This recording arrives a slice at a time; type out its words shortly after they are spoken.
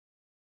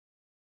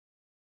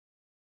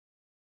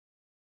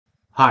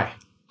Hi,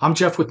 I'm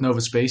Jeff with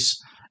Novaspace,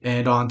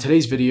 and on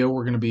today's video,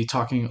 we're going to be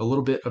talking a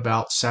little bit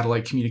about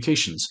satellite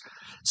communications,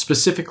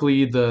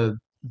 specifically the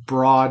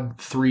broad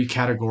three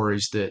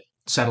categories that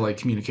satellite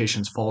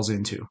communications falls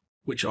into,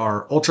 which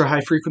are ultra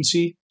high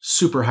frequency,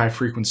 super high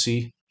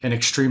frequency, and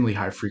extremely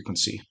high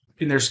frequency.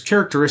 And there's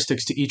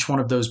characteristics to each one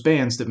of those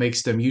bands that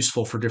makes them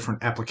useful for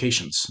different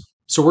applications.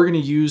 So we're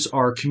going to use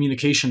our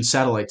communication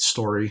satellite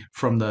story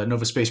from the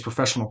Novaspace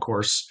professional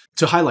course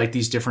to highlight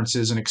these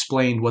differences and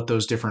explain what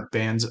those different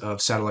bands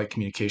of satellite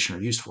communication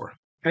are used for.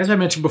 As I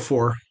mentioned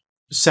before,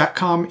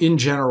 SATCOM in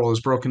general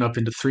is broken up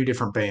into three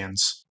different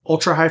bands: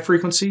 ultra high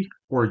frequency,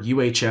 or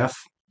UHF,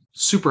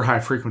 super high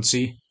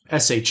frequency,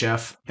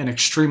 SHF, and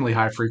extremely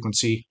high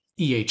frequency,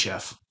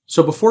 EHF.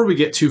 So before we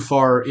get too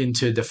far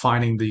into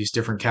defining these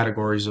different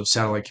categories of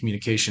satellite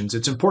communications,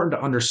 it's important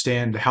to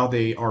understand how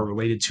they are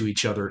related to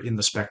each other in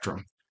the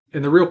spectrum.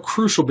 And the real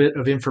crucial bit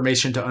of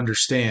information to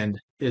understand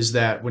is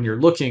that when you're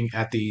looking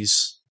at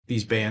these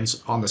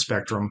bands on the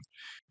spectrum,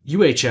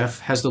 UHF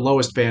has the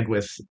lowest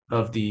bandwidth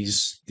of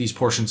these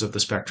portions of the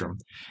spectrum.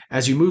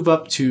 As you move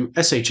up to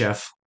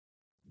SHF,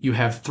 you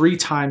have 3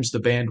 times the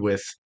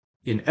bandwidth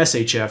in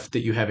SHF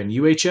that you have in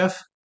UHF,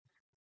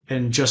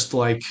 and just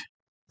like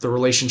the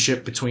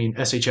relationship between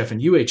SHF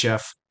and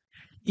UHF,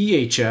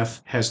 EHF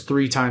has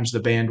 3 times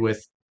the bandwidth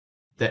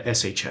that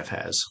SHF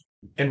has.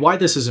 And why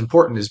this is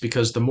important is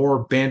because the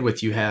more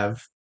bandwidth you have,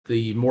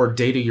 the more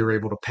data you're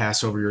able to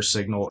pass over your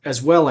signal,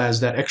 as well as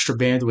that extra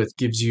bandwidth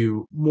gives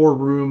you more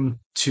room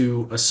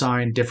to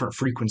assign different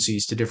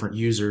frequencies to different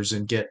users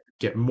and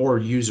get more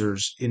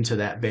users into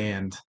that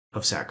band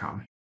of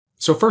SATCOM.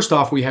 So first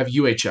off, we have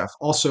UHF,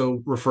 also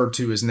referred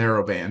to as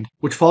narrowband,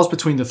 which falls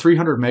between the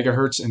 300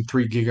 megahertz and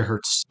 3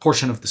 gigahertz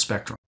portion of the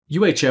spectrum.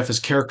 UHF is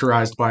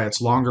characterized by its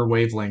longer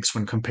wavelengths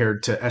when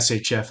compared to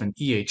SHF and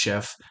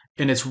EHF,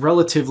 and its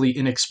relatively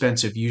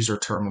inexpensive user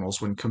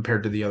terminals when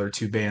compared to the other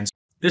two bands.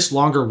 This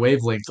longer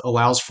wavelength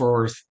allows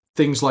for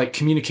things like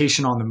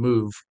communication on the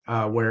move,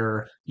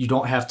 where you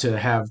don't have to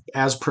have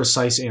as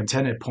precise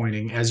antenna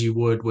pointing as you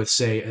would with,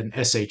 say, an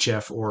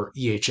SHF or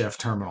EHF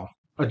terminal.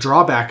 A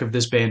drawback of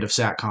this band of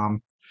SATCOM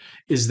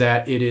is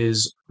that it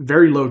is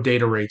very low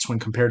data rates when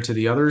compared to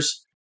the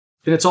others,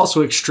 and it's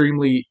also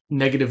extremely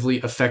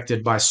negatively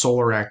affected by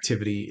solar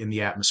activity in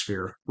the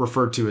atmosphere,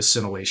 referred to as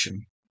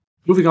scintillation.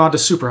 Moving on to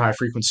super high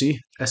frequency,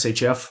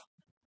 SHF.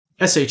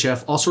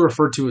 SHF, also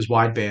referred to as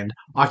wideband,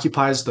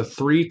 occupies the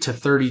 3 to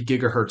 30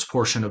 gigahertz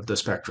portion of the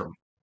spectrum.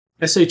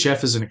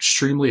 SHF is an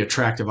extremely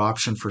attractive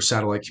option for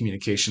satellite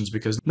communications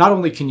because not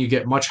only can you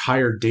get much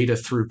higher data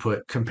throughput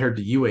compared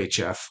to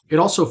UHF, it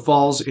also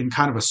falls in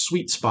kind of a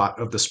sweet spot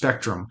of the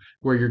spectrum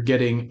where you're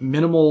getting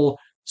minimal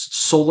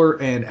solar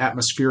and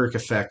atmospheric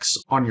effects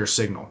on your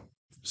signal.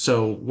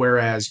 So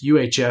whereas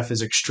UHF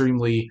is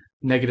extremely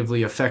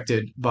negatively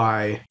affected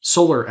by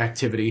solar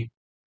activity,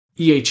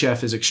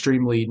 EHF is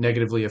extremely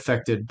negatively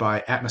affected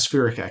by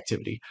atmospheric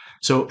activity.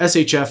 So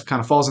SHF kind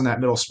of falls in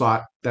that middle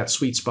spot, that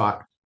sweet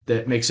spot,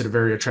 that makes it a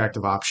very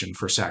attractive option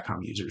for SATCOM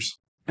users.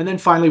 And then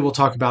finally, we'll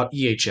talk about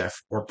EHF,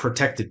 or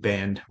protected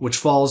band, which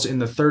falls in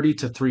the 30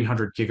 to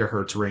 300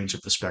 gigahertz range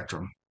of the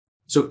spectrum.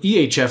 So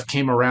EHF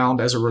came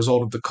around as a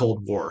result of the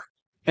Cold War,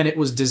 and it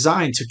was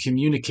designed to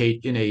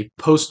communicate in a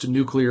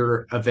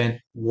post-nuclear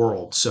event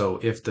world. So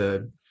if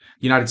the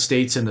United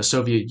States and the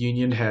Soviet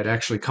Union had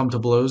actually come to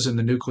blows in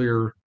the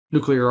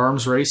nuclear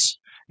arms race,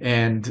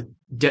 and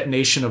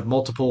detonation of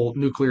multiple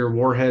nuclear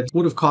warheads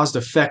would have caused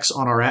effects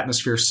on our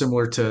atmosphere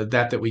similar to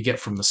that we get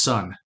from the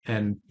sun.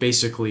 And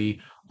basically,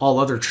 all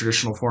other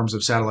traditional forms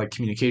of satellite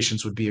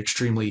communications would be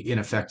extremely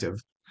ineffective.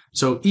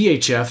 So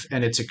EHF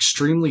and its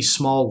extremely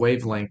small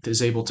wavelength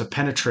is able to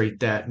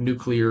penetrate that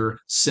nuclear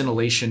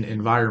scintillation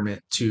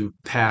environment to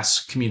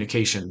pass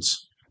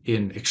communications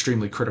in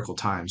extremely critical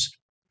times.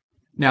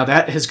 Now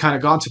that has kind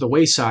of gone to the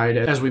wayside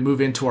as we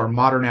move into our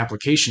modern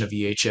application of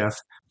EHF.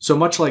 So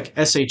much like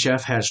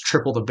SHF has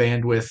triple the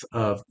bandwidth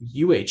of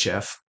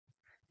UHF,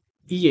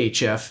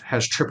 EHF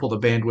has triple the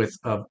bandwidth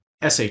of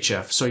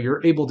SHF. So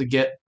you're able to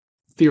get,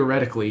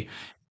 theoretically,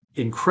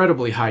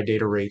 incredibly high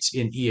data rates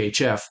in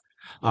EHF.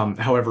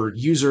 However,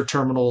 user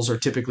terminals are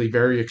typically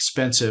very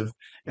expensive,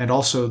 and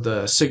also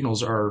the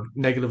signals are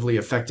negatively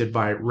affected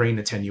by rain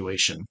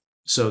attenuation.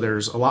 So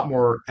there's a lot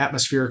more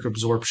atmospheric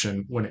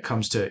absorption when it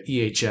comes to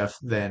EHF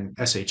than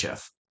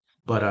SHF.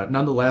 But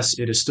nonetheless,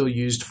 it is still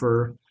used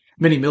for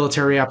many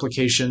military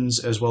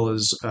applications as well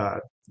as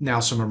now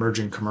some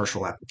emerging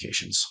commercial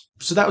applications.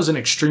 So that was an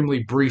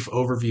extremely brief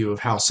overview of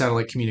how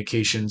satellite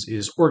communications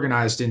is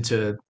organized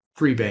into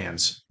 3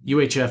 bands: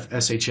 UHF,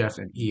 SHF,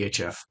 and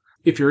EHF.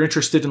 If you're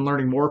interested in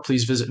learning more,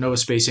 please visit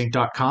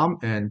novaspaceinc.com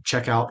and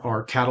check out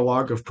our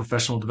catalog of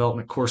professional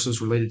development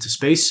courses related to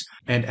space.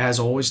 And as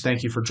always,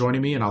 thank you for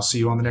joining me, and I'll see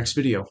you on the next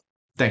video.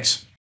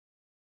 Thanks.